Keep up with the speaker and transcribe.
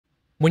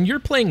when you're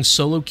playing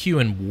solo queue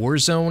in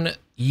Warzone,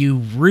 you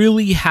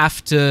really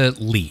have to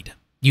lead.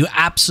 You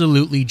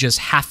absolutely just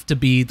have to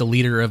be the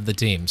leader of the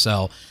team.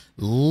 So,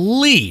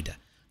 lead.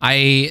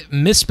 I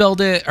misspelled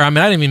it, or I mean,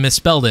 I didn't even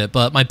misspelled it,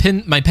 but my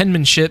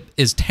penmanship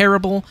is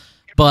terrible.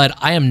 But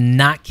I am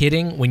not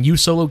kidding. When you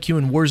solo queue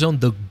in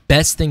Warzone, the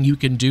best thing you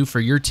can do for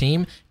your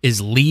team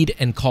is lead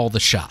and call the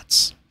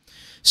shots.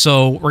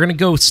 So we're going to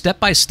go step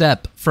by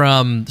step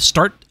from the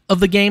start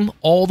of the game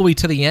all the way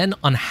to the end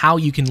on how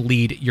you can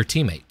lead your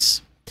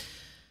teammates.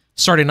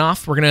 Starting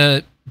off, we're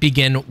going to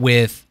begin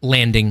with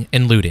landing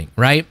and looting,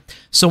 right?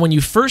 So when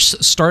you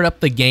first start up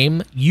the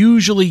game,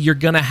 usually you're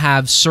going to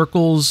have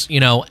circles, you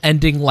know,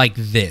 ending like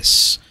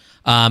this.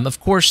 Of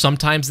course,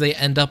 sometimes they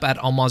end up at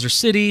Al-Mazrah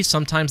City,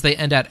 sometimes they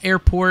end at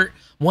Airport.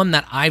 One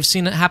that I've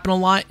seen it happen a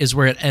lot is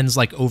where it ends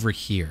like over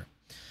here.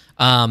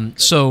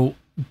 So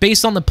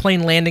based on the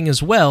plane landing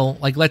as well,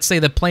 like let's say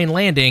the plane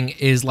landing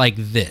is like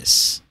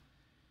this.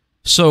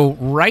 So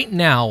right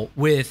now,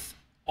 with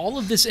all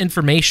of this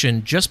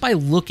information, just by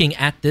looking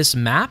at this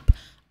map,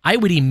 I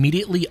would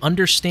immediately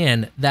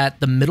understand that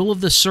the middle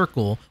of the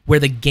circle where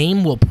the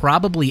game will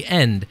probably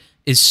end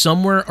is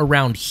somewhere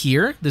around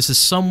here. This is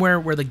somewhere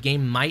where the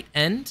game might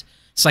end.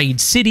 Said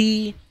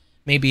City,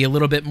 maybe a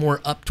little bit more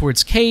up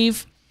towards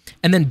Cave.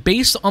 And then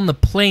based on the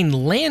plane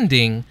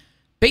landing,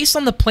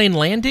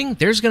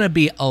 there's going to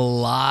be a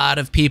lot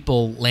of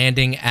people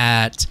landing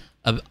at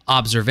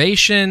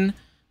Observation.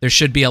 There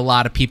should be a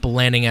lot of people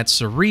landing at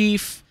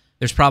Sarif.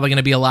 There's probably going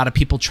to be a lot of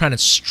people trying to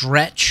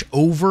stretch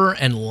over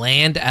and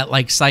land at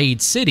like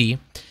Said City.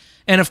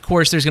 And of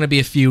course, there's going to be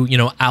a few, you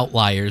know,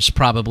 outliers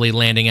probably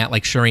landing at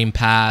like Shireen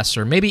Pass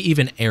or maybe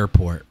even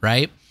Airport,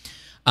 right?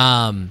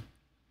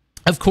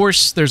 Of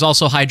course, there's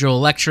also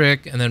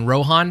Hydroelectric and then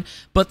Rohan.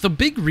 But the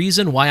big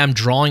reason why I'm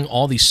drawing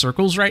all these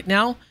circles right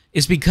now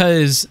is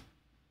because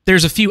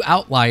there's a few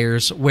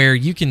outliers where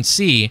you can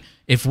see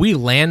if we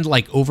land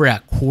like over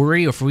at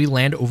Quarry or if we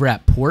land over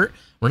at Port,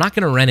 we're not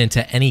going to run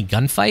into any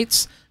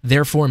gunfights,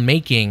 therefore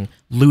making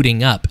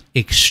looting up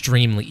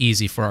extremely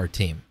easy for our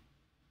team.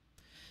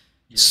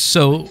 Yeah,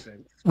 so,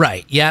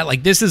 right, yeah,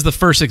 like this is the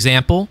first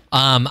example.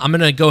 I'm going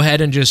to go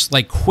ahead and just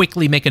like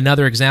quickly make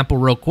another example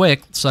real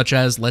quick, such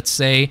as let's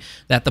say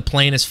that the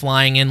plane is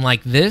flying in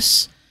like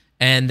this,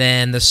 and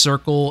then the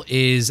circle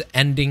is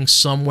ending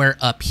somewhere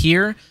up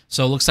here.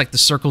 So it looks like the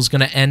circle's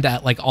going to end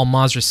at like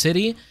Al-Mazrah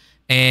City.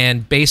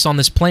 And based on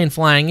this plane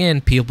flying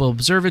in, people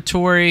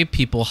Observatory,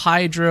 people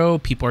Hydro,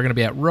 people are going to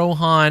be at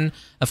Rohan.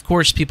 Of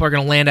course, people are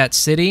going to land at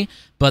City.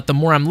 But the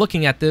more I'm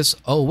looking at this,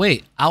 oh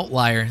wait,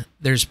 outlier.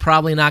 There's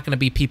probably not going to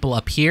be people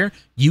up here.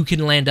 You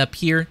can land up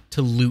here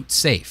to loot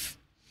safe.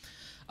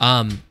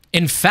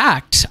 In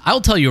fact,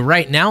 I'll tell you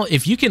right now,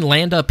 if you can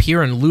land up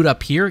here and loot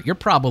up here, you're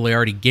probably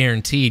already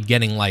guaranteed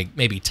getting like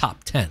maybe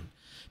top 10.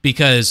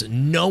 Because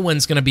no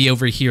one's going to be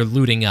over here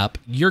looting up.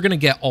 You're going to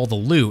get all the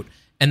loot.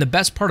 And the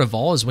best part of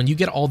all is when you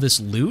get all this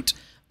loot,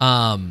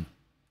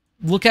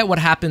 look at what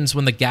happens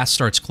when the gas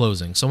starts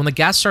closing. So when the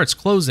gas starts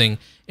closing,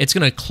 it's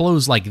going to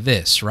close like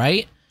this,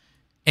 right?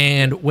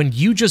 And when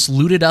you just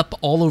looted up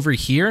all over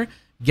here,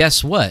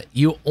 guess what?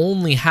 You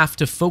only have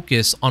to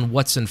focus on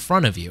what's in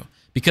front of you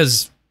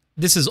because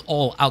this is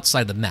all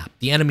outside the map.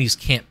 The enemies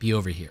can't be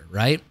over here,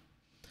 right?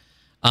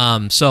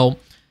 So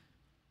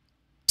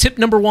tip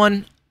number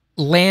one,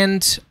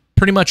 land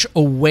pretty much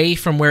away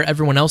from where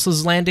everyone else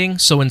is landing.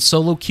 So in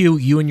solo queue,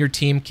 you and your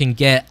team can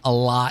get a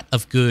lot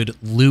of good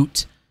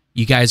loot.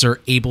 You guys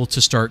are able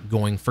to start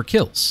going for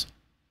kills.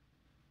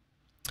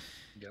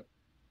 Yep.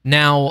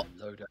 Now,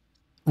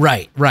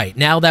 right.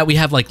 Now that we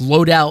have like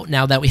loadout,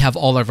 now that we have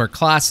all of our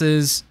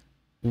classes,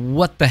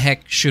 what the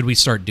heck should we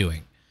start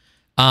doing?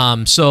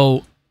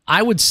 So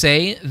I would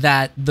say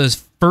that the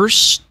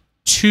first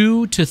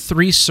 2 to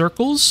 3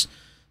 circles,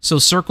 so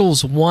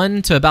circles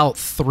 1 to about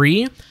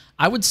 3,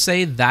 I would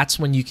say that's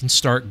when you can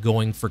start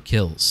going for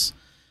kills.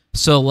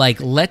 So,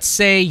 like, let's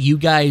say you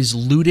guys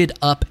looted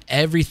up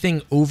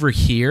everything over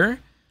here.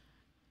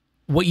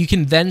 What you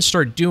can then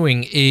start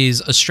doing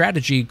is a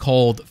strategy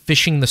called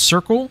fishing the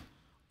circle,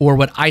 or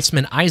what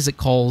Iceman Isaac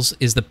calls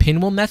is the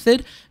pinwheel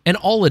method. And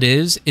all it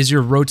is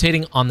you're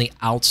rotating on the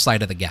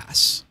outside of the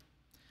gas.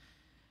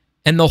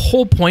 And the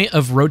whole point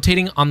of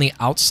rotating on the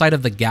outside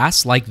of the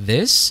gas like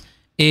this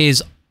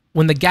is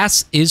when the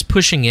gas is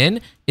pushing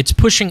in, it's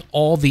pushing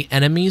all the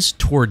enemies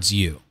towards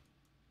you.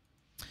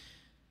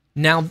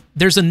 Now,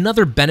 there's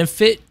another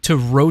benefit to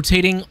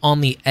rotating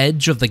on the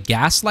edge of the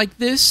gas like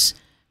this,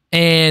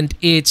 and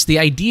it's the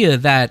idea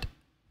that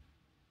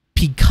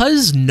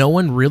because no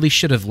one really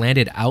should have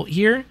landed out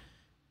here,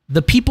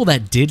 the people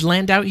that did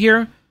land out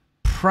here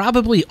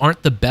probably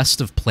aren't the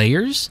best of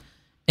players,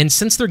 and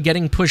since they're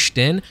getting pushed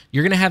in,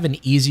 you're going to have an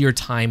easier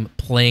time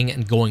playing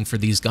and going for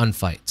these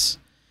gunfights.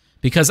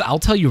 Because I'll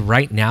tell you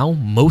right now,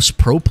 most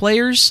pro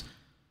players,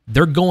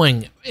 they're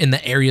going in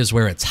the areas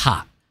where it's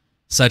hot,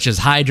 such as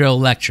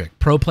Hydroelectric.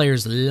 Pro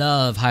players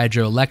love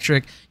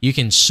Hydroelectric. You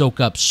can soak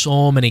up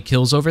so many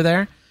kills over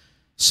there.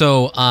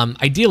 So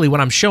ideally,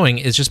 what I'm showing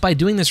is just by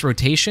doing this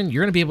rotation,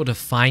 you're going to be able to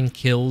find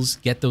kills,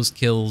 get those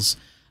kills,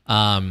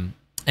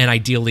 and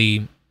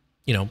ideally,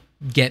 you know,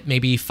 get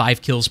maybe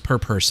 5 kills per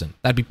person.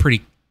 That'd be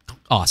pretty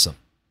awesome.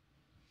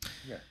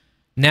 Yeah.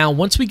 Now,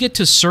 once we get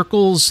to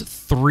circles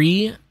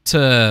 3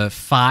 to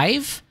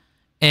 5,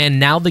 and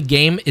now the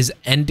game is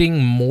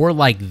ending more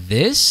like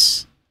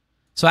this.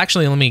 So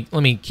actually, let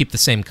me keep the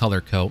same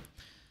color code.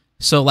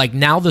 So like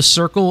now the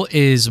circle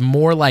is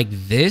more like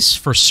this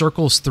for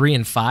circles 3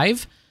 and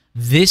 5.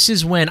 This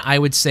is when I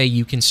would say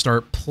you can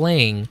start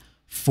playing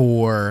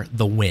for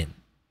the win.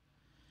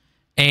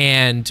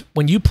 And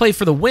when you play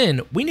for the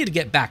win, we need to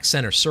get back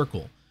center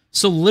circle.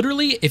 So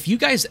literally, if you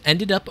guys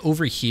ended up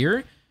over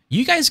here,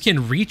 you guys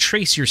can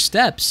retrace your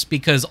steps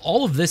because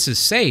all of this is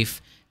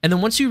safe. And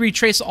then once you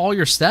retrace all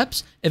your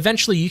steps,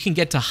 eventually you can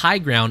get to high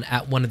ground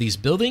at one of these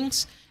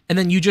buildings, and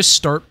then you just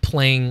start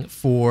playing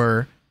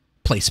for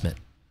placement.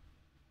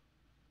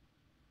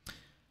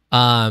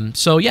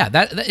 So yeah,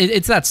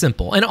 it's that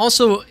simple. And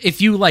also,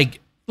 if you like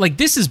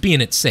this is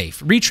being it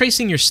safe.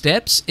 Retracing your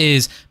steps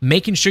is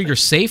making sure you're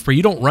safe where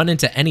you don't run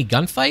into any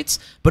gunfights.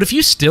 But if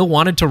you still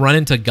wanted to run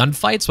into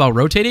gunfights while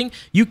rotating,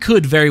 you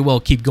could very well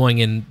keep going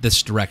in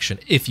this direction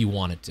if you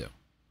wanted to.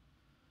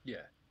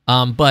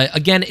 Yeah. But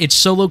again, it's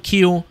solo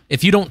queue.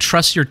 If you don't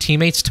trust your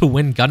teammates to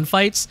win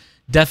gunfights,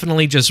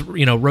 definitely just,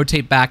 you know,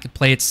 rotate back,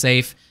 play it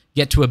safe,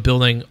 get to a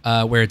building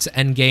where it's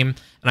endgame.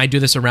 And I do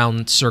this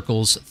around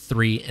circles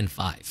 3 and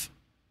 5.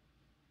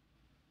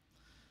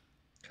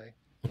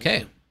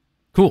 Okay.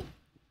 Cool.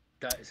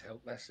 That has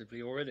helped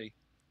massively already.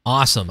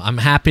 Awesome. I'm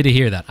happy to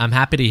hear that. I'm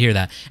happy to hear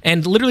that.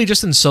 And literally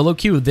just in solo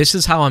queue, this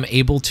is how I'm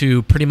able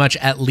to pretty much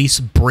at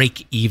least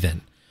break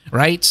even,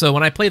 right? So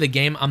when I play the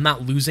game, I'm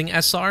not losing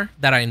SR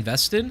that I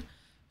invested.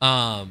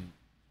 And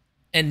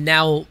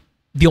now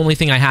the only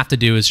thing I have to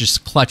do is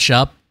just clutch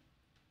up,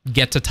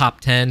 get to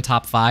top 10,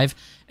 top 5,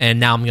 and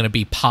now I'm going to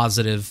be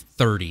positive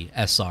 30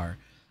 SR.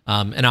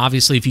 And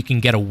obviously if you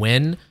can get a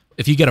win,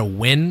 if you get a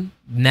win,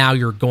 now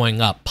you're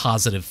going up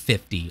positive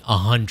 50,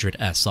 100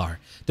 SR,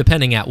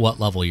 depending at what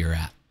level you're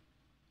at.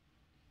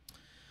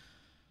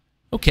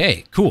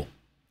 Okay, cool.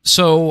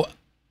 So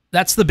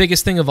that's the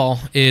biggest thing of all,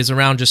 is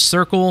around just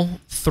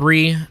circle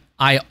 3.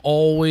 I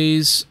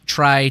always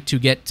try to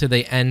get to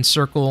the end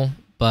circle,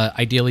 but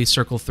ideally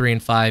circle 3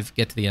 and 5,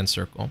 get to the end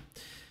circle.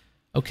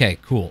 Okay,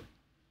 cool.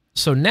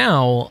 So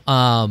now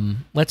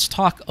let's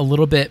talk a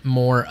little bit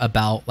more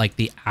about like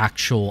the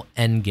actual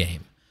end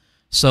game.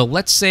 So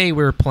let's say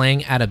we're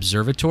playing at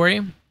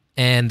Observatory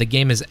and the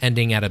game is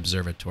ending at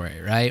Observatory,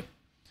 right?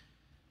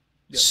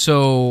 Yep.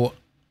 So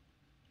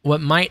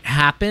what might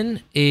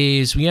happen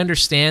is we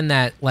understand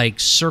that like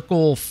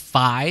circle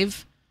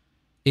 5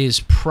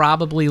 is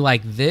probably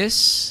like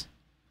this.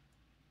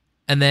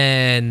 And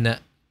then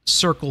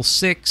circle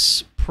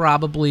 6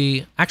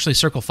 probably, actually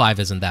circle 5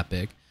 isn't that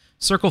big.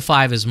 Circle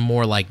 5 is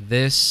more like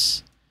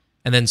this.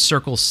 And then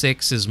circle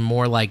 6 is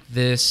more like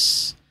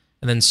this.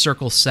 And then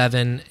circle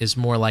 7 is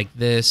more like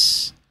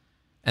this.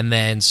 And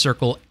then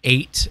circle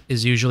 8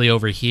 is usually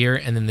over here.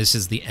 And then this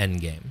is the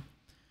end game.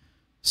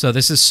 So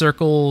this is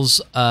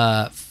circles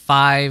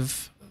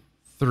 5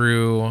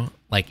 through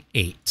like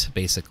 8,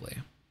 basically.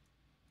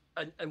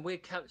 And we're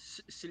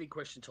silly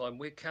question time.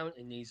 We're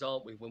counting these,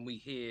 aren't we, when we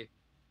hear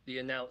the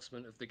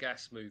announcement of the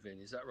gas moving?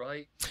 Is that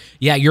right?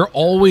 Yeah, you're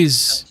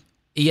always...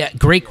 Yeah,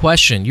 great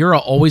question. You're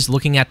always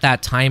looking at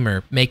that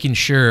timer, making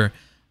sure...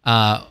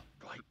 right,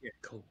 yeah,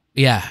 cool.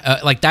 Yeah,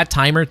 like that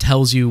timer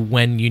tells you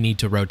when you need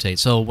to rotate.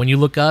 So when you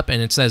look up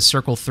and it says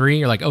circle 3,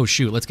 you're like, oh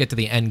shoot, let's get to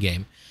the end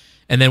game.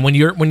 And then when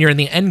you're in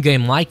the end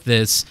game like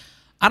this,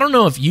 I don't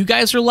know if you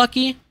guys are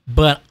lucky,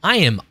 but I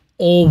am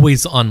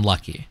always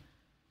unlucky.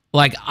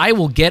 Like I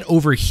will get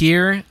over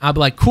here, I'll be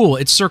like, cool,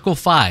 it's circle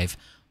 5.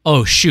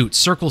 Oh shoot,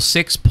 circle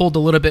 6 pulled a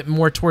little bit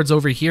more towards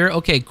over here.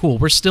 Okay, cool,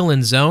 we're still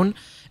in zone.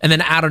 And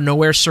then out of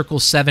nowhere, circle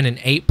 7 and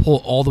 8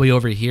 pull all the way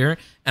over here,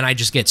 and I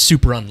just get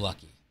super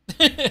unlucky.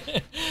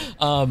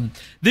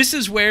 This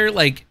is where,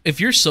 like, if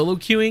you're solo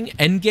queuing,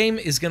 endgame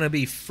is going to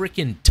be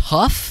freaking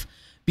tough,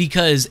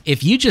 because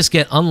if you just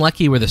get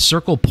unlucky where the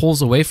circle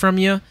pulls away from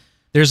you,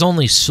 there's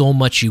only so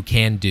much you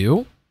can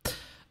do.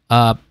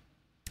 But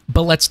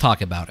let's talk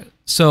about it.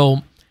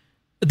 So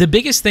the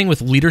biggest thing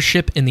with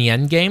leadership in the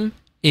endgame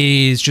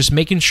is just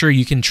making sure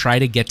you can try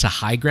to get to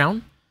high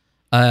ground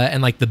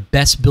and, like, the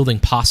best building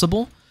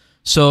possible.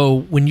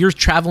 So when you're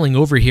traveling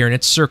over here and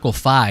it's circle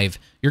 5,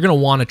 you're going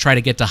to want to try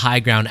to get to high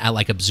ground at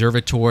like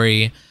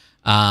Observatory.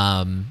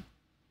 And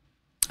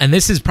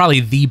this is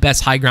probably the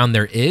best high ground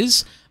there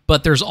is,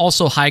 but there's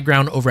also high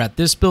ground over at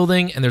this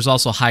building and there's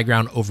also high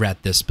ground over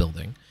at this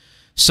building.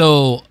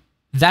 So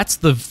that's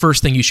the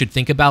first thing you should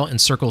think about in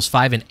circles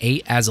 5 and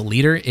 8 as a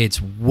leader. It's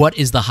what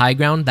is the high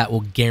ground that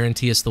will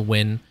guarantee us the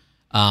win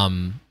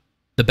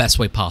the best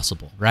way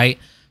possible, right?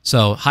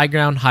 So high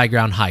ground, high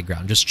ground, high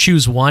ground. Just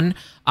choose one.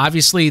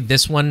 Obviously,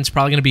 this one's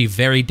probably going to be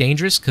very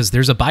dangerous because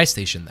there's a buy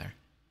station there.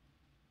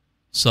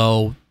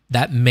 So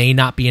that may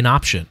not be an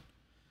option.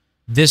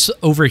 This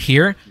over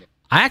here,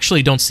 I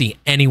actually don't see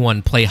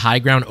anyone play high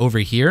ground over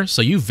here.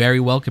 So you very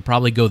well could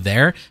probably go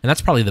there. And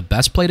that's probably the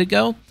best play to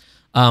go.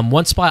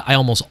 One spot I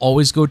almost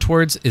always go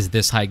towards is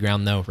this high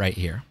ground, though, right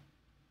here.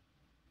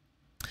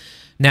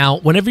 Now,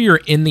 whenever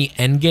you're in the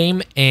end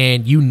game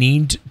and you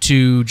need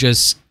to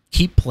just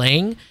keep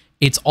playing,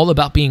 it's all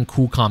about being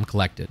cool, calm,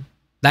 collected.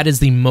 That is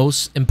the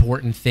most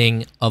important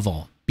thing of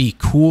all. Be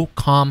cool,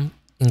 calm,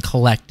 and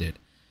collected.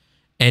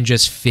 And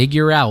just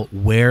figure out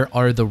where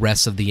are the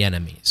rest of the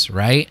enemies,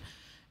 right?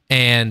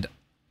 And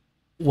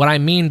what I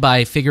mean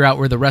by figure out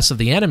where the rest of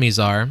the enemies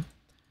are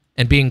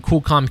and being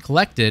cool, calm,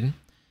 collected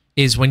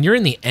is when you're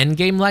in the end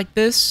game like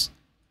this,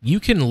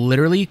 you can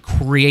literally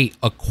create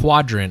a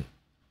quadrant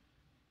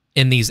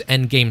in these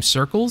end game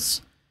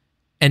circles,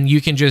 and you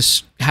can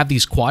just have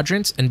these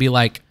quadrants and be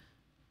like,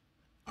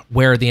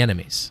 where are the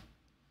enemies?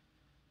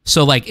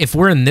 So like if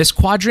we're in this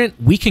quadrant,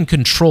 we can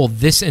control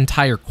this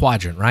entire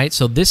quadrant, right?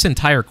 So this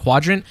entire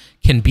quadrant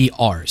can be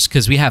ours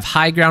because we have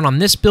high ground on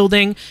this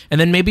building, and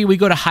then maybe we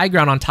go to high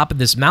ground on top of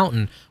this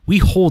mountain. We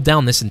hold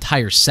down this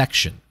entire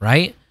section,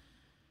 right?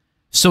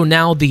 So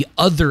now the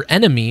other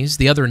enemies,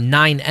 the other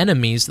 9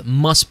 enemies,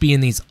 must be in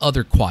these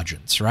other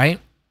quadrants, right?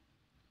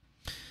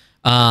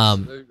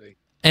 Absolutely.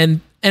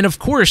 And of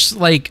course,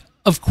 like,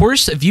 of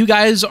course, if you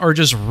guys are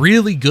just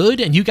really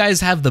good and you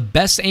guys have the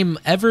best aim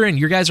ever and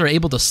you guys are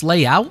able to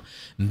slay out,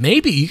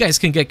 maybe you guys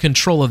can get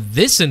control of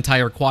this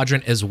entire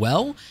quadrant as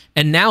well.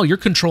 And now you're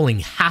controlling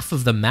half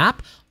of the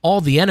map.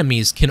 All the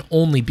enemies can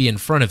only be in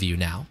front of you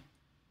now.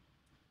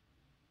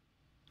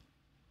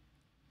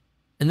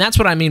 And that's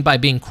what I mean by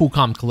being cool,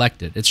 calm,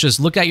 collected. It's just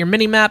look at your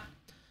mini-map,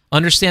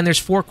 understand there's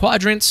 4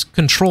 quadrants,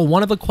 control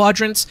one of the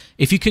quadrants.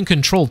 If you can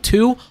control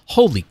 2,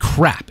 holy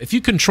crap. If you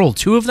control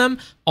 2 of them,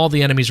 all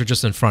the enemies are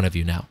just in front of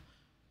you now.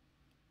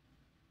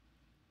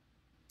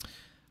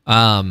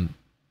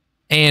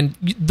 And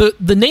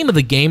the name of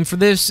the game for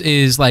this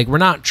is, like, we're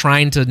not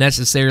trying to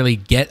necessarily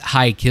get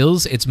high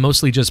kills. It's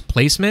mostly just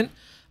placement.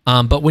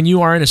 But when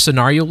you are in a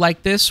scenario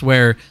like this,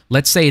 where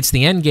let's say it's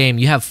the end game,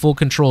 you have full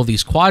control of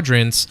these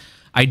quadrants,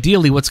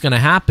 ideally what's going to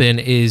happen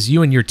is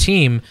you and your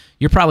team,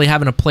 you're probably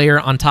having a player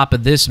on top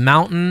of this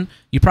mountain,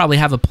 you probably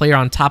have a player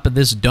on top of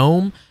this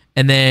dome,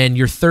 and then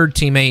your third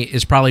teammate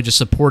is probably just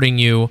supporting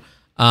you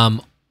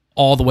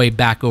all the way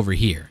back over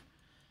here.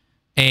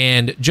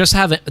 And just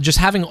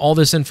having all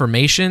this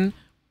information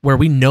where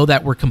we know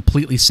that we're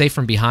completely safe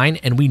from behind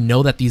and we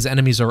know that these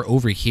enemies are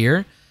over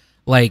here,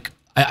 like,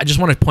 I just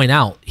want to point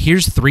out,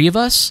 here's 3 of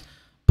us,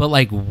 but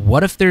like,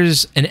 what if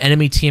there's an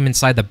enemy team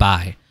inside the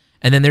buy?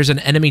 And then there's an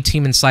enemy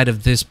team inside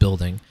of this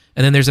building.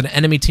 And then there's an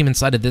enemy team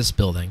inside of this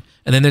building.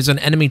 And then there's an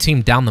enemy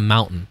team down the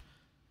mountain.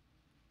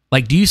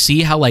 Like, do you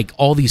see how, like,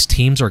 all these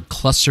teams are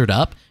clustered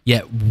up,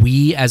 yet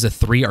we as a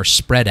 3 are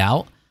spread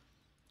out?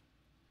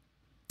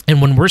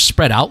 And when we're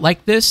spread out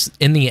like this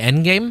in the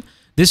end game,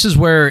 this is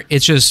where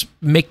it's just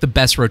make the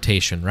best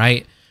rotation,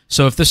 right?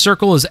 So if the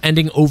circle is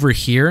ending over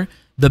here,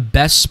 the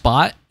best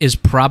spot is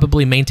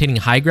probably maintaining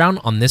high ground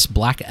on this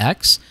black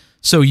X.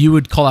 So you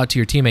would call out to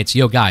your teammates,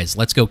 yo, guys,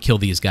 let's go kill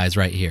these guys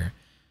right here.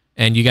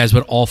 And you guys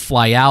would all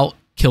fly out,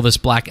 kill this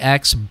black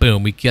X,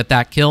 boom, we get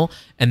that kill.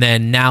 And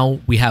then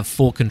now we have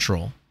full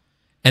control.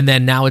 And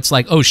then now it's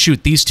like, oh,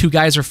 shoot, these 2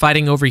 guys are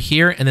fighting over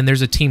here, and then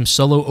there's a team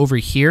solo over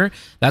here.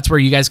 That's where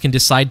you guys can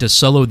decide to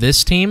solo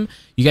this team.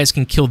 You guys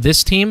can kill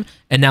this team,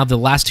 and now the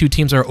last 2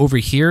 teams are over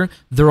here.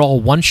 They're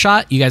all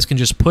one-shot. You guys can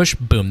just push,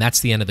 boom, that's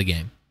the end of the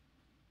game.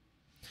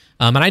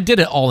 And I did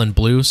it all in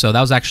blue, so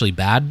that was actually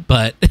bad,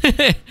 but...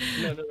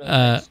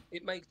 No.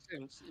 It makes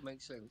sense. It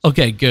makes sense.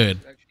 Okay, good.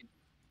 Actually,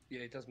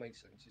 yeah, it does make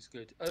sense. It's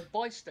good.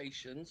 Buy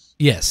stations.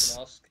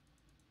 Yes.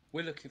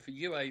 We're looking for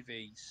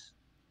UAVs,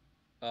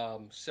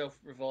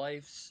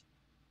 self-revives.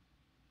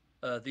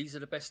 These are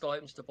the best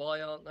items to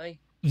buy, aren't they?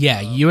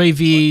 Yeah,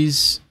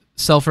 UAVs,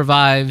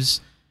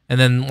 self-revives, and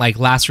then, like,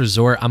 last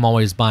resort, I'm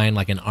always buying,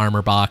 like, an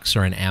armor box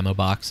or an ammo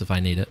box if I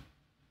need it.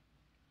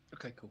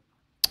 Okay, cool.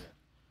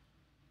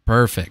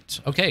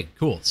 Perfect. Okay,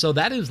 cool. So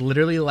that is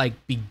literally like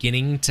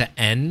beginning to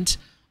end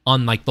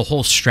on like the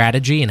whole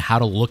strategy and how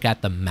to look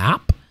at the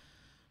map.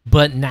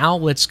 But now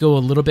let's go a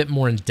little bit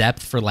more in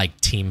depth for like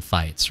team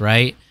fights,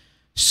 right?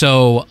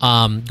 So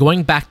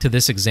going back to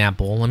this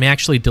example, let me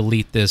actually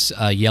delete this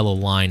yellow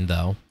line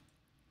though.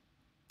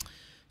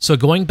 So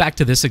going back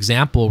to this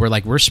example,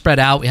 we're spread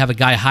out. We have a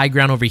guy high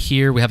ground over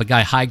here. We have a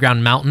guy high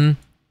ground mountain.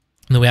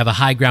 And then we have a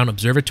high ground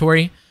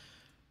observatory.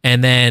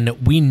 And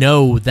then we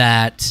know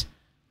that,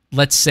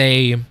 let's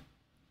say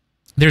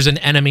there's an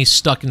enemy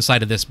stuck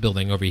inside of this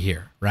building over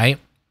here, right?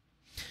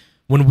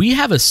 When we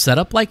have a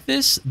setup like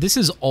this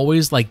is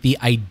always like the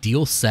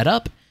ideal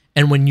setup.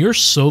 And when you're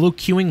solo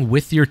queuing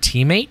with your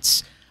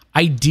teammates,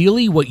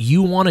 ideally what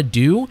you want to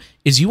do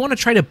is you want to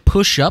try to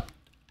push up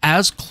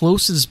as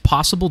close as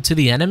possible to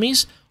the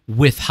enemies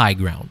with high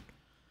ground.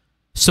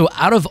 So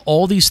out of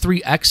all these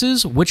 3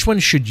 X's, which one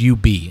should you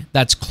be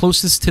that's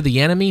closest to the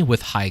enemy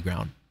with high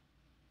ground?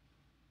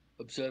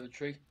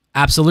 Observatory.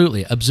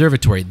 Absolutely.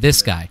 Observatory,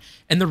 this guy.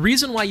 And the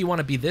reason why you want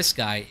to be this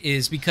guy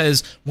is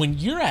because when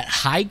you're at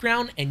high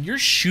ground and you're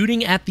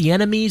shooting at the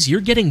enemies,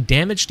 you're getting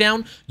damage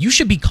down, you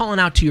should be calling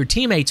out to your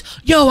teammates,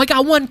 yo, I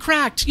got one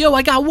cracked. Yo,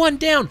 I got one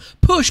down.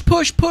 Push,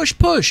 push, push,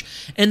 push.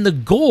 And the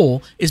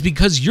goal is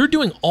because you're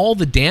doing all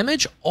the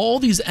damage, all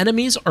these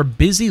enemies are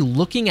busy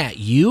looking at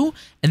you,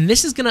 and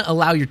this is going to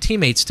allow your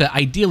teammates to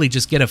ideally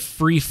just get a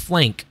free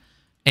flank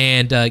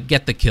and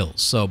get the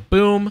kills. So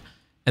boom,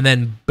 and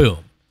then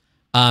boom.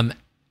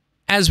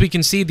 As we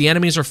can see, the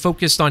enemies are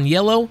focused on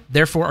yellow,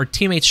 therefore our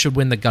teammates should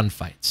win the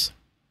gunfights.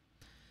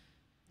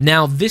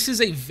 Now, this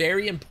is a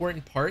very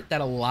important part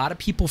that a lot of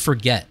people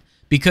forget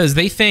because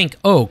they think,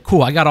 oh,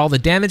 cool, I got all the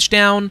damage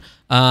down,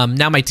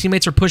 now my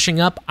teammates are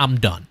pushing up, I'm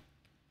done.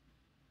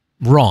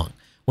 Wrong.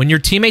 When your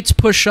teammates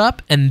push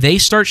up and they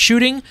start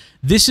shooting,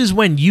 this is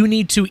when you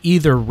need to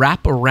either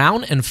wrap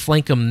around and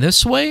flank them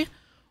this way,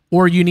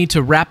 or you need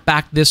to wrap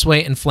back this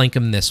way and flank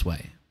them this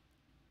way.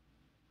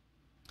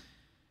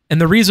 And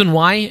the reason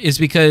why is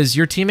because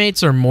your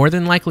teammates are more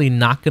than likely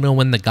not going to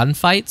win the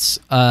gunfights.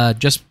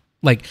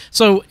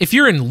 So if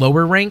you're in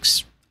lower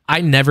ranks, I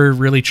never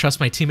really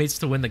trust my teammates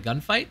to win the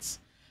gunfights.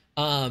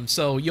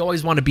 So you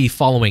always want to be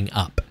following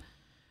up.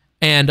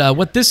 And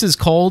what this is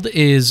called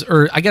is,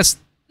 or I guess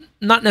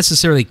not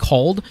necessarily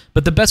called,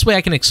 but the best way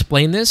I can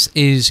explain this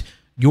is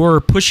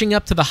you're pushing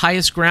up to the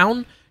highest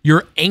ground,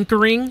 you're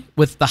anchoring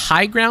with the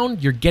high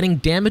ground, you're getting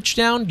damage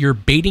down, you're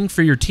baiting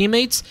for your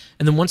teammates,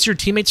 and then once your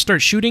teammates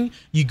start shooting,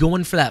 you go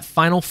in for that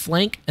final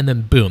flank, and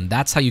then boom,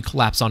 that's how you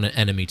collapse on an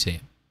enemy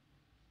team.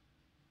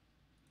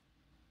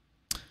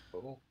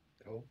 Cool.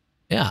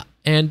 Yeah,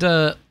 and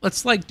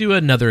let's like do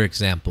another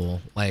example,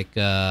 like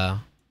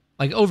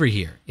over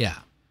here, yeah.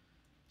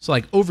 So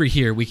like over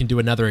here, we can do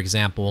another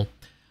example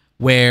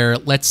where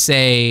let's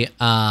say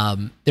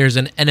there's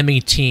an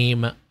enemy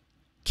team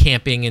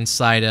camping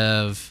inside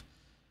of.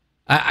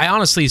 I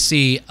honestly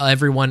see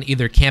everyone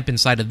either camp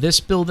inside of this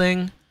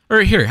building,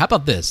 or here, how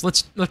about this?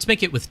 Let's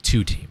make it with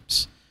 2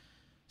 teams.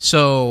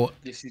 So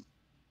this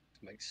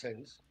makes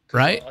sense,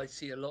 right? I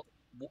see a lot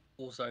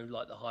also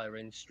like the higher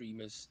end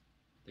streamers,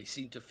 they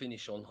seem to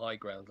finish on high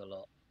ground a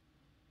lot.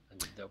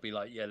 And they'll be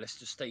like, yeah, let's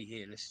just stay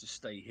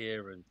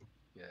here, and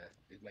yeah,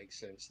 it makes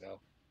sense now.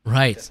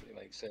 Right. It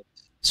definitely makes sense.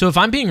 So if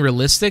I'm being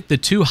realistic, the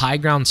 2 high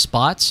ground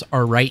spots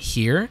are right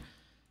here.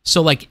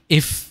 So like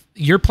if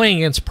you're playing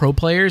against pro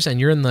players and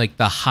you're in like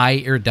the high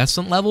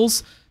iridescent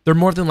levels, they're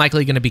more than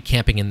likely going to be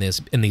camping in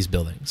these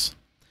buildings.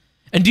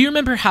 And do you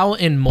remember how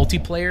in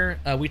multiplayer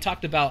we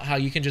talked about how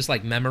you can just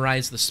like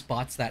memorize the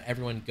spots that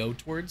everyone go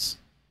towards,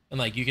 and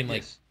like you can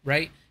like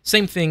right?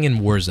 Same thing in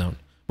Warzone,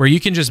 where you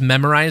can just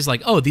memorize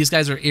like, oh, these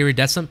guys are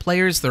iridescent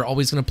players, they're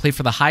always going to play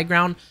for the high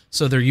ground,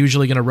 so they're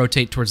usually going to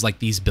rotate towards like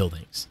these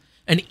buildings.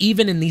 And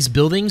even in these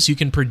buildings, you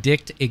can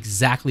predict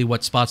exactly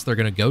what spots they're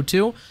going to go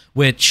to,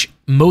 which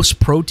most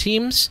pro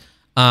teams,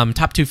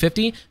 top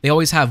 250, they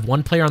always have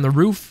 1 player on the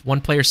roof,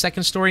 1 player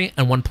second story,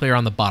 and 1 player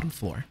on the bottom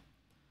floor,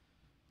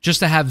 just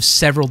to have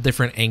several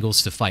different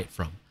angles to fight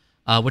from,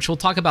 which we'll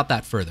talk about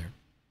that further.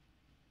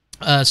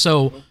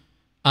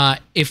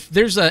 If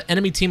there's an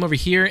enemy team over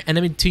here,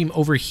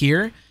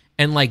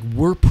 and like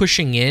we're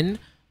pushing in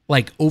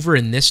like over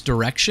in this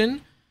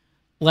direction,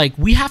 like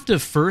we have to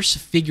first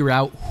figure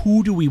out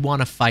who do we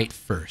want to fight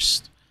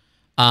first.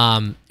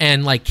 And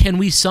like, can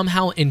we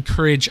somehow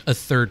encourage a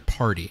third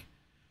party?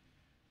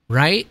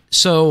 Right?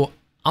 So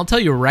I'll tell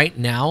you right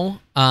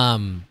now,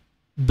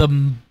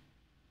 the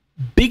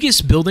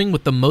biggest building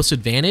with the most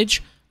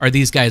advantage are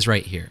these guys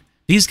right here.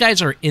 These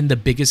guys are in the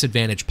biggest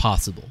advantage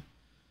possible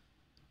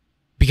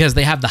because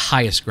they have the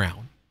highest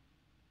ground.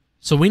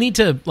 So we need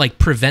to like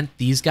prevent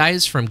these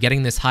guys from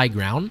getting this high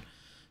ground.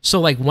 So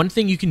like one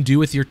thing you can do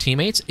with your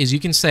teammates is you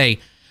can say,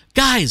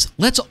 guys,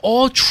 let's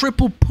all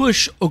triple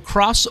push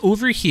across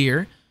over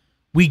here.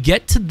 We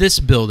get to this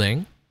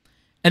building.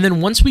 And then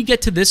once we get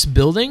to this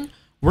building,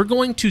 we're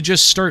going to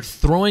just start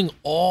throwing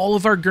all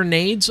of our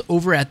grenades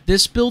over at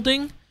this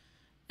building.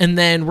 And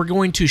then we're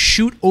going to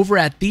shoot over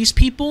at these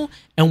people.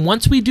 And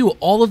once we do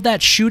all of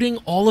that shooting,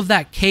 all of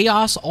that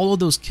chaos, all of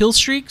those kill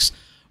streaks,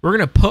 we're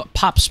going to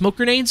pop smoke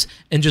grenades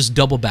and just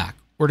double back.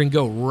 We're going to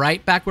go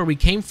right back where we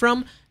came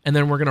from. And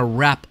then we're going to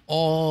wrap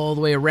all the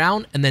way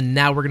around, and then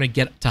now we're going to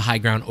get to high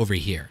ground over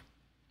here.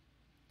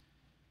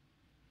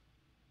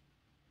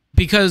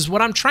 Because what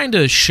I'm trying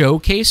to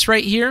showcase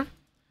right here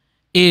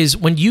is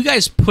when you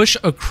guys push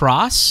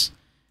across,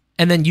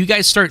 and then you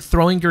guys start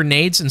throwing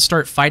grenades and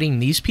start fighting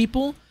these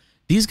people,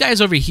 these guys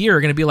over here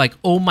are going to be like,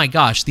 oh my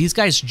gosh, these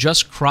guys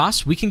just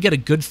crossed. We can get a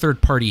good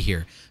third party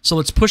here. So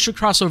let's push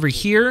across over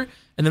here,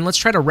 and then let's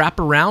try to wrap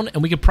around,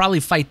 and we could probably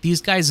fight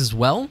these guys as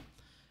well.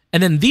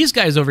 And then these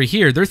guys over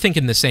here, they're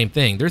thinking the same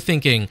thing. They're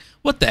thinking,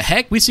 what the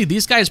heck? We see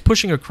these guys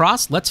pushing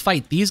across. Let's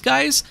fight these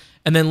guys.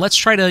 And then let's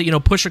try to,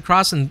 push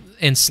across and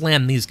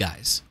slam these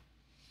guys.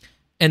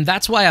 And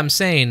that's why I'm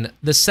saying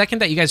the second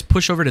that you guys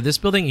push over to this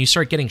building and you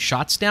start getting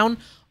shots down,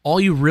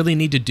 all you really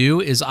need to do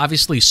is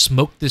obviously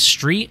smoke this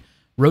street,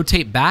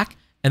 rotate back,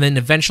 and then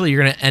eventually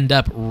you're going to end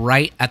up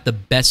right at the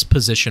best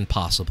position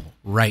possible,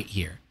 right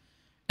here.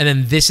 And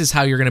then this is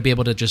how you're going to be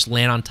able to just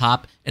land on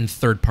top and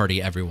third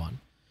party everyone.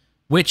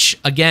 Which,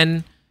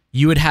 again,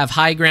 you would have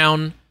high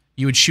ground,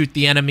 you would shoot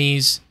the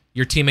enemies,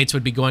 your teammates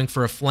would be going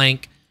for a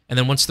flank, and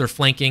then once they're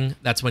flanking,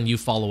 that's when you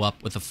follow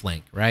up with a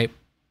flank, right?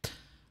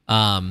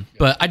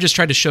 But I just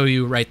tried to show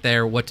you right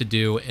there what to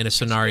do in a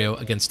scenario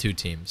against two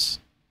teams.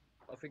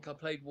 I think I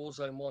played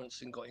Warzone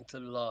once and got into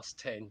the last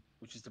 10,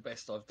 which is the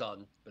best I've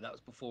done, but that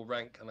was before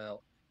rank came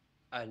out,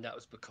 and that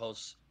was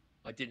because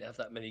I didn't have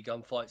that many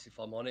gunfights, if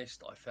I'm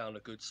honest. I found a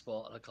good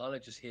spot, and I kind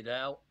of just hid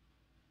out,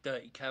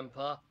 dirty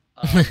camper,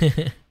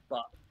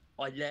 but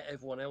I let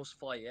everyone else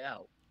fight it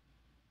out.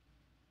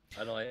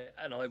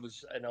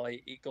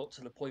 It got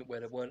to the point where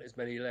there weren't as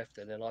many left,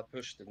 and then I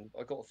pushed and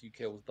I got a few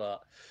kills,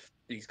 but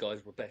these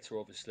guys were better,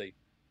 obviously.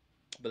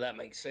 But that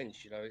makes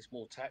sense, it's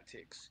more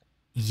tactics.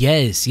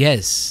 Yes,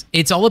 yes.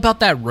 It's all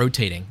about that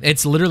rotating.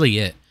 It's literally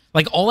it.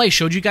 Like, all I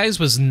showed you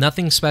guys was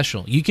nothing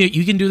special. You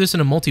can do this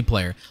in a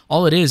multiplayer.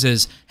 All it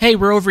is, hey,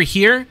 we're over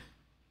here,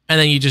 and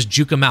then you just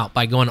juke them out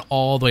by going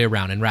all the way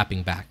around and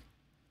wrapping back.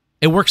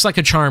 It works like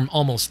a charm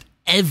almost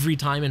every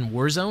time in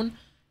Warzone.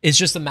 It's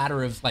just a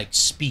matter of, like,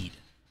 speed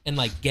and,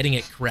 like, getting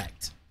it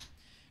correct.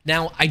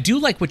 Now, I do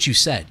like what you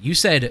said. You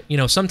said,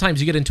 sometimes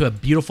you get into a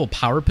beautiful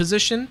power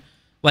position.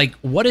 Like,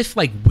 what if,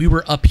 like, we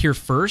were up here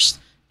first,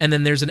 and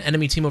then there's an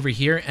enemy team over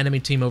here, enemy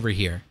team over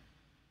here?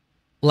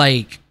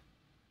 Like,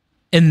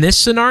 in this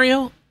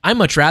scenario, I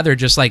much rather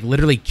just, like,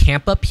 literally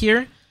camp up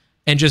here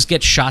and just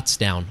get shots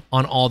down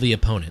on all the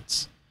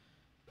opponents.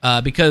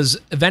 Because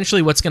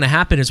eventually what's going to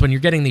happen is when you're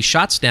getting these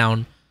shots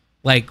down,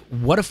 like,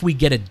 what if we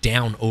get a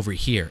down over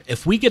here?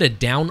 If we get a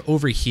down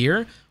over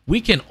here, we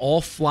can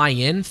all fly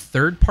in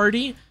third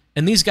party,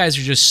 and these guys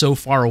are just so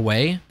far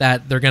away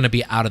that they're going to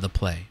be out of the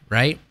play,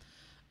 right?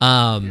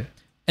 And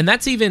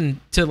that's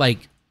even to,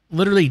 like,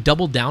 literally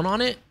double down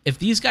on it. If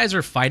these guys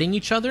are fighting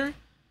each other,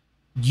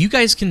 you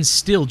guys can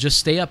still just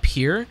stay up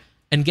here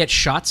and get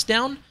shots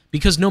down,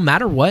 because no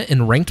matter what,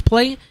 in ranked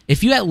play,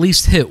 if you at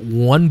least hit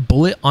one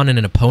bullet on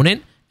an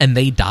opponent and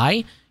they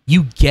die,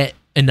 you get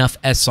enough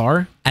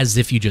SR as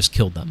if you just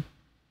killed them.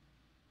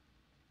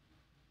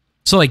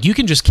 So, like, you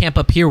can just camp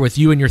up here with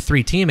you and your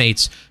 3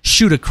 teammates,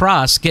 shoot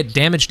across, get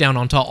damage down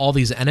onto all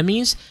these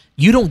enemies.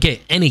 You don't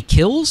get any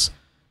kills,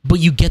 but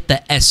you get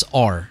the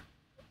SR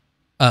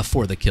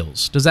for the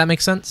kills. Does that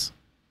make sense?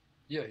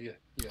 Yeah.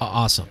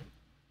 Awesome.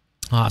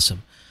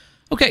 Awesome.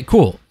 Okay,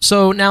 cool.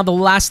 So now the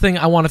last thing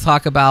I want to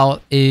talk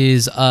about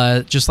is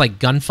just, like,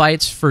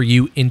 gunfights for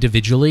you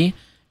individually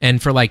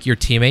and for, like, your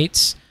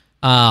teammates.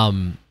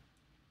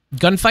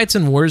 Gunfights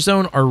in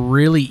Warzone are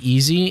really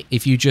easy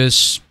if you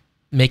just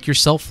make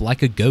yourself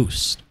like a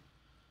ghost.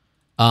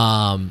 So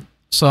I'm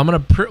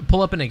going to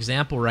pull up an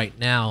example right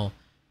now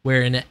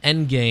where in an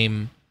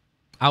Endgame,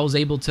 I was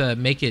able to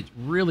make it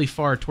really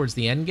far towards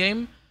the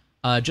Endgame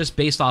just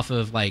based off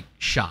of, like,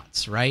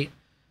 shots, right?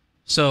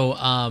 So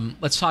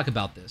let's talk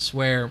about this,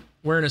 where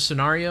we're in a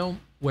scenario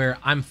where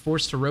I'm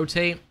forced to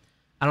rotate.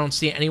 I don't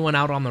see anyone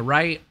out on the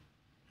right.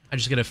 I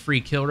just get a free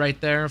kill right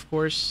there, of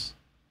course.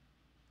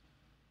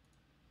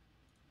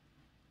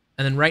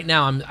 And then right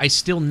now, I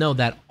still know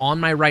that on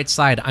my right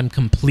side, I'm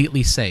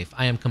completely safe.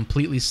 I am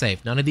completely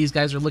safe. None of these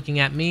guys are looking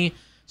at me,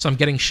 so I'm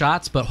getting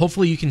shots. But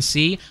hopefully you can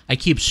see I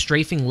keep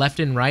strafing left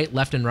and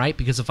right,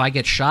 because if I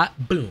get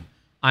shot, boom,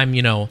 I'm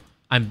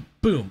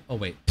boom. Oh,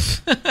 wait.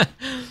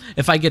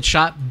 If I get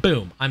shot,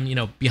 boom, I'm,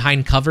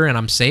 behind cover and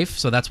I'm safe.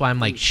 So that's why I'm,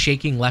 like,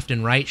 shaking left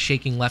and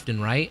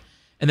right.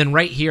 And then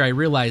right here, I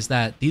realize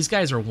that these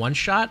guys are one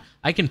shot.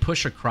 I can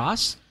push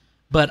across,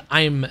 but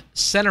I'm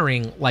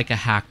centering like a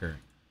hacker.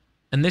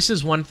 And this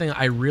is one thing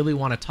I really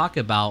want to talk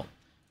about,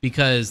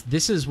 because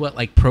this is what,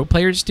 like, pro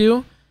players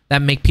do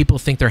that make people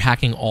think they're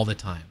hacking all the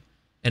time.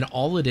 And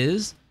all it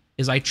is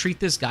I treat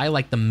this guy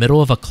like the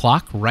middle of a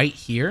clock right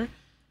here.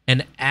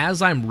 And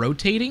as I'm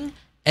rotating,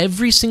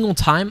 every single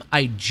time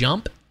I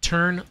jump,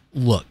 turn,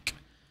 look.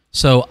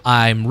 So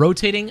I'm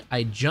rotating,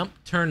 I jump,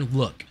 turn,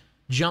 look.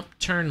 Jump,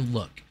 turn,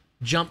 look.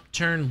 Jump,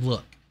 turn,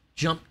 look.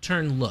 Jump,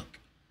 turn, look.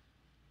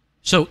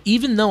 So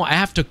even though I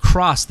have to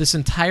cross this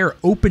entire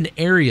open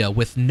area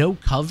with no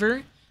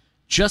cover,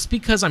 just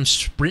because I'm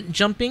sprint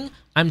jumping,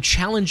 I'm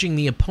challenging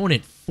the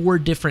opponent 4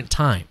 different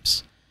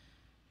times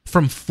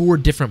from 4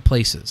 different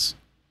places.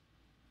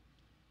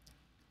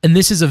 And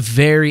this is a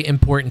very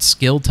important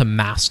skill to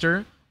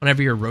master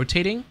whenever you're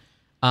rotating.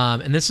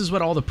 And this is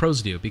what all the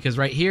pros do, because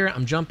right here,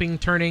 I'm jumping,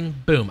 turning,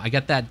 boom. I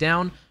get that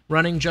down,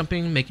 running,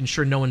 jumping, making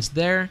sure no one's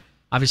there.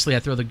 Obviously, I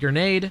throw the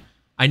grenade.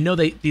 I know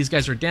these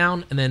guys are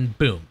down, and then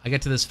boom, I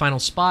get to this final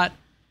spot.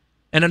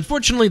 And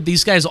unfortunately,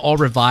 these guys all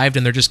revived,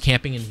 and they're just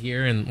camping in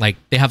here, and, like,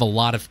 they have a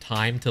lot of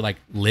time to, like,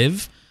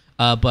 live.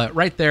 But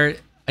right there,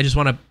 I just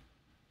want to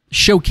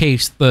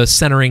showcase the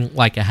centering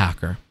like a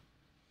hacker.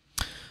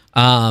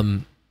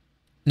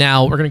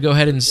 Now, we're going to go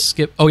ahead and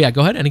skip. Oh, yeah,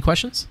 go ahead. Any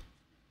questions?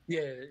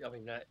 Yeah, I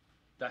mean,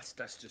 that's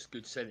just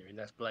good centering.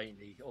 That's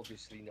blatantly,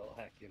 obviously not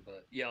hacking.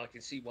 But, yeah, I can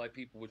see why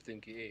people would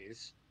think it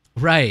is.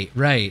 Right.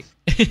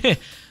 There's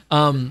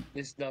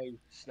no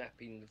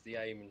snapping of the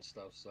aim and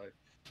stuff. So,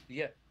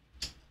 yeah.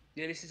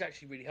 Yeah, this is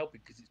actually really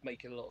helping because it's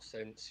making a lot of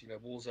sense. You know,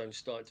 Warzone's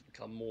starting to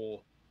become more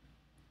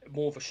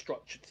of a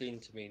structured thing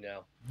to me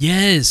now.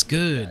 Yes,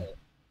 good.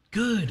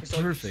 Good, Because I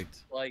used perfect.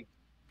 like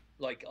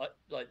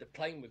the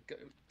plane would go,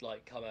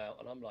 like come out,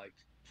 and I'm like,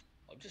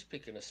 I'm just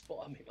picking a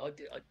spot. I mean,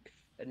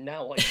 and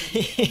now I do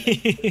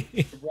it. I'm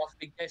able to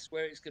roughly guess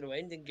where it's going to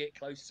end and get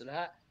close to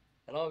that,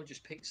 and I would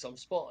just pick some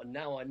spot, and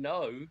now I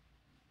know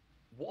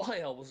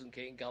why I wasn't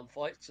getting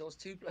gunfights because I was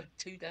too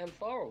damn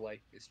far away.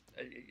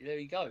 There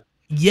you go.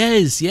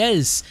 Yes,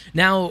 yes.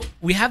 Now,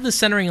 we have the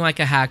centering like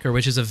a hacker,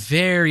 which is a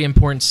very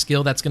important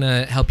skill that's going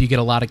to help you get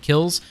a lot of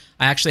kills.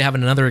 I actually have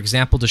another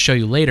example to show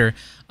you later.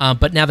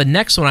 But now the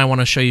next one I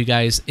want to show you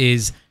guys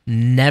is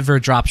never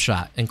drop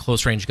shot in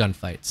close range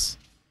gunfights.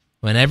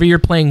 Whenever you're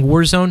playing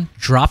Warzone,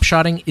 drop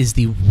shotting is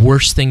the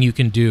worst thing you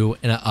can do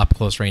in an up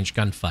close range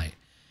gunfight.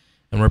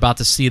 And we're about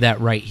to see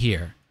that right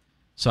here.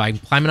 So I'm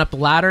climbing up the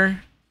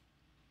ladder.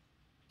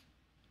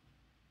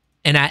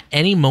 And at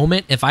any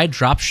moment, if I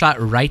drop shot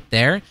right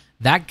there,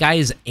 that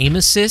guy's aim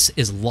assist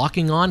is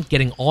locking on,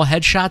 getting all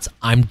headshots,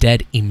 I'm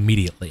dead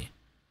immediately.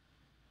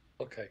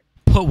 Okay.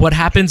 But what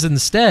happens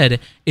instead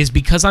is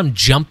because I'm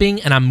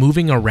jumping and I'm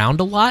moving around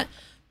a lot,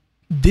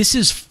 this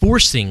is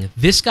forcing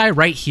this guy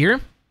right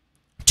here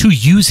to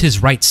use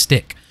his right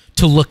stick,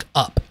 to look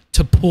up,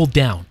 to pull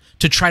down,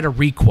 to try to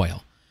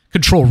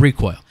control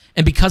recoil.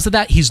 And because of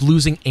that, he's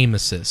losing aim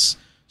assist.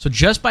 So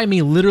just by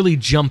me literally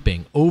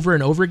jumping over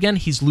and over again,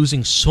 he's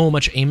losing so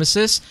much aim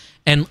assist.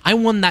 And I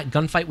won that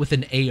gunfight with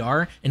an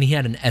AR, and he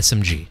had an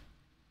SMG.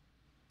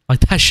 Like,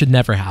 that should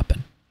never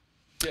happen.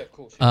 Yeah, of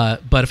course. Yeah.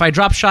 But if I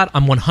drop shot,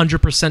 I'm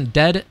 100%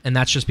 dead, and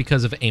that's just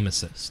because of aim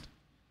assist.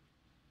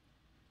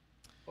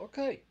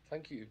 Okay,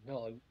 thank you.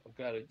 No, I'm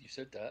glad that you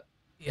said that.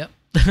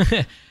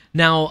 Yep.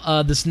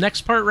 Now, this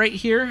next part right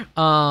here,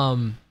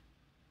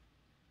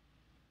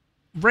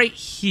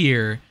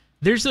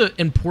 there's an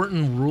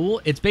important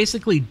rule. It's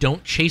basically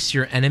don't chase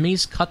your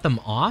enemies, cut them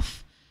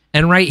off.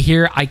 And right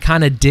here, I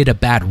kind of did a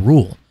bad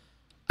rule.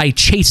 I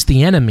chased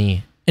the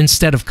enemy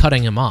instead of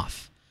cutting him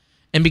off.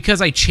 And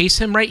because I chase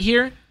him right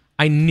here,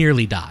 I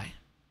nearly die.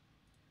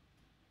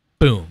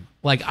 Boom.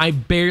 Like, I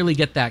barely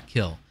get that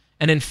kill.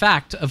 And in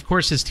fact, of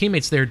course, his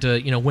teammate's there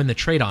to, win the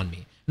trade on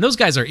me. And those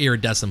guys are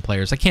iridescent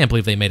players. I can't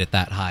believe they made it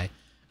that high.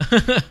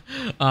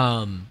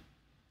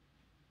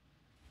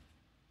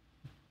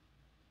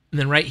 And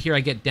then right here,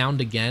 I get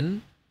downed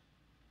again.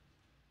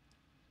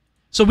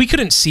 So we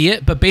couldn't see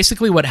it, but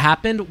basically what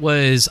happened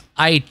was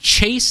I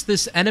chased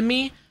this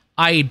enemy,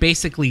 I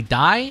basically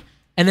die,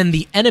 and then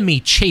the enemy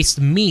chased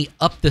me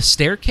up the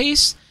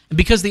staircase. And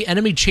because the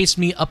enemy chased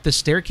me up the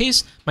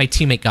staircase, my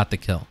teammate got the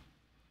kill.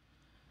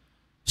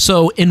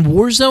 So in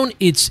Warzone,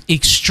 it's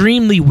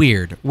extremely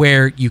weird,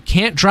 where you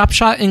can't drop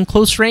shot in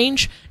close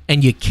range,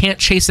 and you can't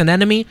chase an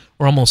enemy,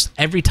 or almost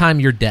every time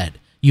you're dead.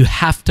 You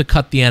have to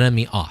cut the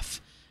enemy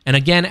off. And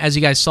again, as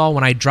you guys saw,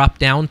 when I dropped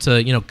down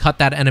to, cut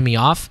that enemy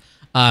off,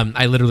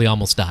 I literally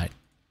almost died.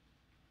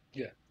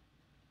 Yeah.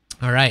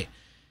 All right.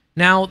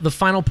 Now, the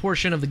final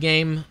portion of the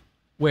game,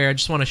 where I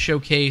just want to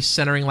showcase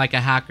centering like a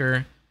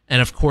hacker,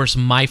 and of course,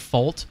 my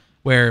fault,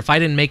 where if I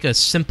didn't make a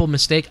simple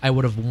mistake, I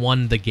would have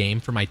won the game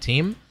for my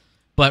team.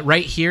 But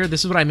right here,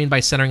 this is what I mean by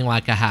centering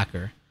like a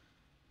hacker.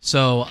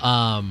 So,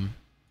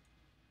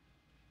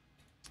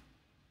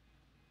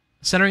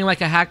 centering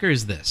like a hacker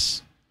is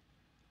this.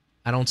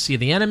 I don't see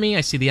the enemy.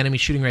 I see the enemy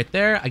shooting right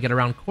there. I get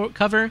around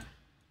cover,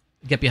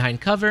 get behind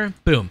cover,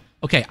 boom.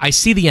 Okay, I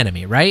see the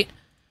enemy, right?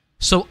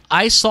 So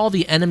I saw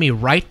the enemy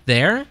right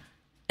there,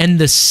 and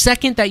the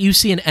second that you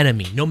see an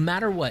enemy, no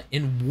matter what,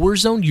 in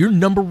Warzone, your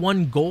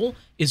 #1 goal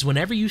is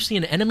whenever you see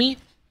an enemy,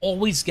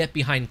 always get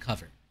behind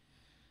cover.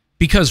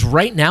 Because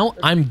right now,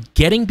 I'm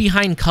getting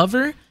behind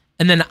cover,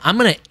 and then I'm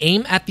going to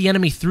aim at the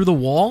enemy through the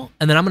wall,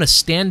 and then I'm going to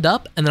stand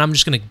up, and then I'm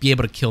just going to be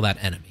able to kill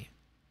that enemy.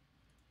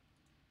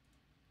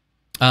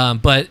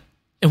 But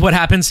what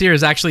happens here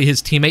is actually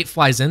his teammate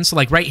flies in. So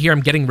like right here,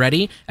 I'm getting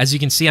ready. As you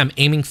can see, I'm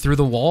aiming through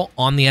the wall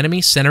on the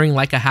enemy, centering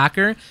like a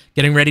hacker,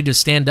 getting ready to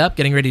stand up,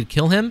 getting ready to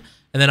kill him.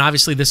 And then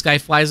obviously this guy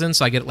flies in,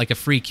 so I get like a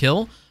free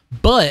kill.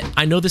 But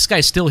I know this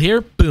guy's still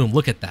here. Boom,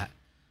 look at that.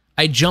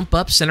 I jump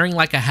up, centering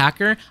like a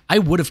hacker. I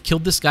would have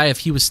killed this guy if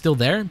he was still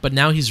there, but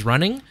now he's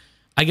running.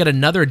 I get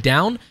another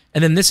down,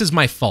 and then this is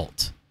my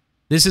fault.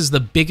 This is the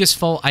biggest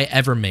fault I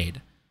ever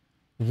made.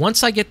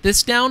 Once I get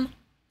this down,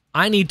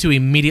 I need to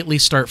immediately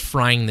start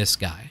frying this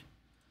guy.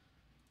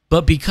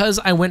 But because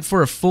I went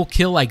for a full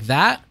kill like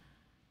that,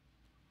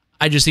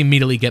 I just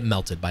immediately get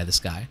melted by this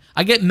guy.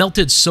 I get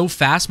melted so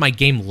fast, my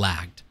game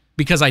lagged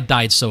because I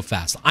died so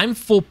fast. I'm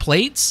full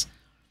plates.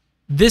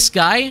 This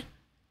guy,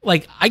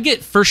 like, I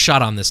get first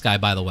shot on this guy,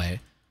 by the way.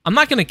 I'm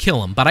not going to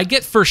kill him, but I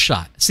get first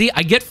shot. See,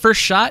 I get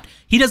first shot.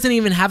 He doesn't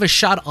even have a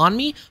shot on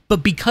me,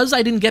 but because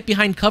I didn't get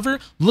behind cover,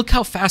 look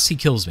how fast he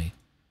kills me.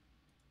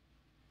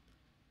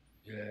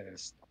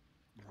 Yes.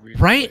 Really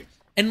right? quick.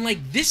 And,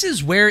 like, this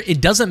is where it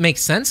doesn't make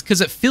sense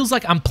because it feels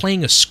like I'm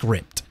playing a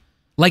script.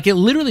 Like, it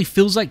literally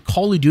feels like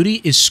Call of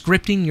Duty is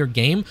scripting your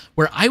game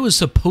where I was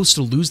supposed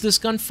to lose this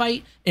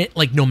gunfight,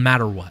 like, no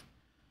matter what.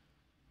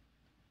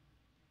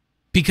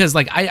 because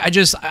like I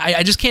just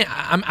can't.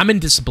 I'm in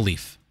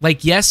disbelief.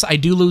 Like, yes, I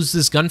do lose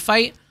this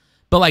gunfight,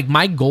 but like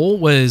my goal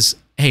was,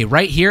 hey,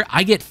 right here,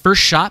 I get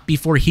first shot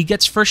before he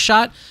gets first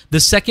shot. The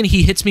second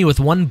he hits me with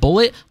one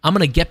bullet, I'm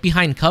gonna get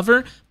behind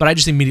cover, but I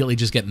just immediately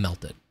just get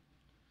melted.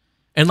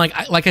 And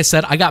like I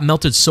said, I got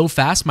melted so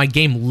fast, my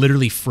game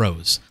literally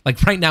froze.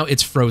 Like right now,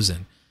 it's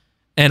frozen.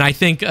 And I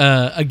think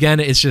again,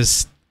 it's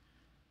just,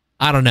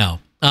 I don't know.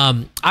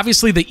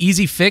 Obviously, the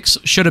easy fix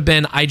should have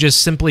been I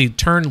just simply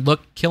turn,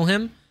 look, kill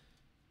him.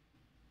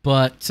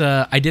 But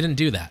I didn't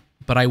do that.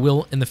 But I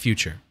will in the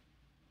future.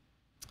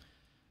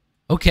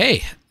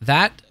 Okay,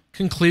 that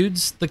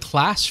concludes the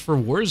class for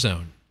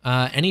Warzone.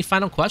 Any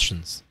final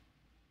questions?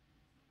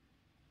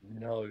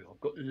 No, I've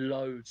got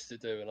loads to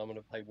do, and I'm going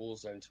to play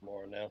Warzone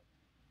tomorrow now.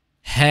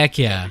 Heck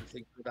yeah. I've been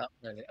thinking about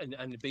playing it,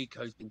 and the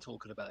Biko's been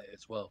talking about it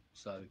as well.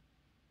 So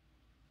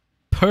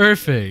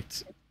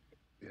Perfect.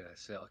 yeah,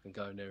 so I can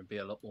go in there and be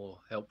a lot more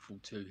helpful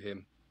to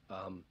him.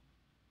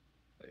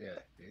 But yeah,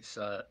 it's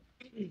I'm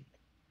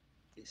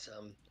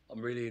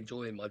really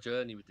enjoying my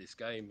journey with this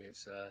game.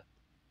 It's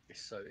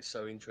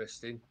so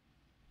interesting.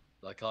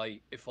 Like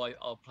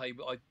I'll play.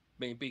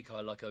 Me and Biko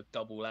are like a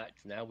double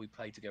act now. We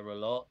play together a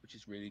lot, which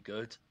is really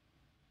good.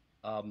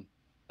 Um,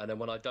 and then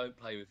when I don't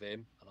play with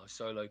him and I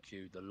solo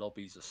queue, the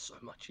lobbies are so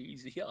much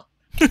easier.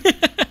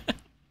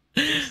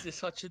 It's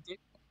such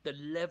the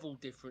level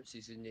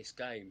differences in this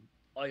game.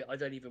 I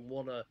don't even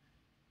want to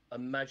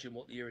imagine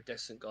what the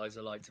iridescent guys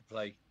are like to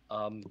play.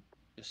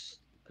 Just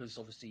because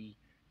obviously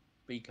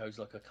Biko's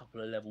like a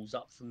couple of levels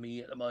up from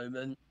me at the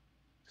moment.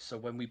 So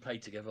when we play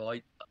together,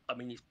 I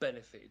mean it's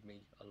benefited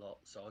me a lot.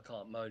 So I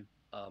can't moan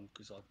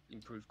because I've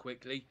improved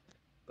quickly.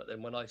 But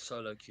then when I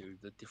solo queue,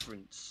 the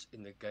difference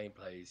in the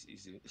gameplay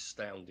is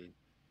astounding.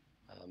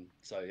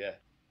 So yeah,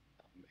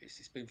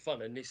 it's been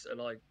fun, and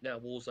now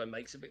Warzone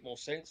makes a bit more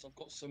sense. I've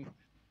got some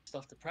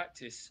stuff to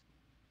practice,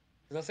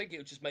 because I think it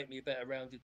would just make me a better rounded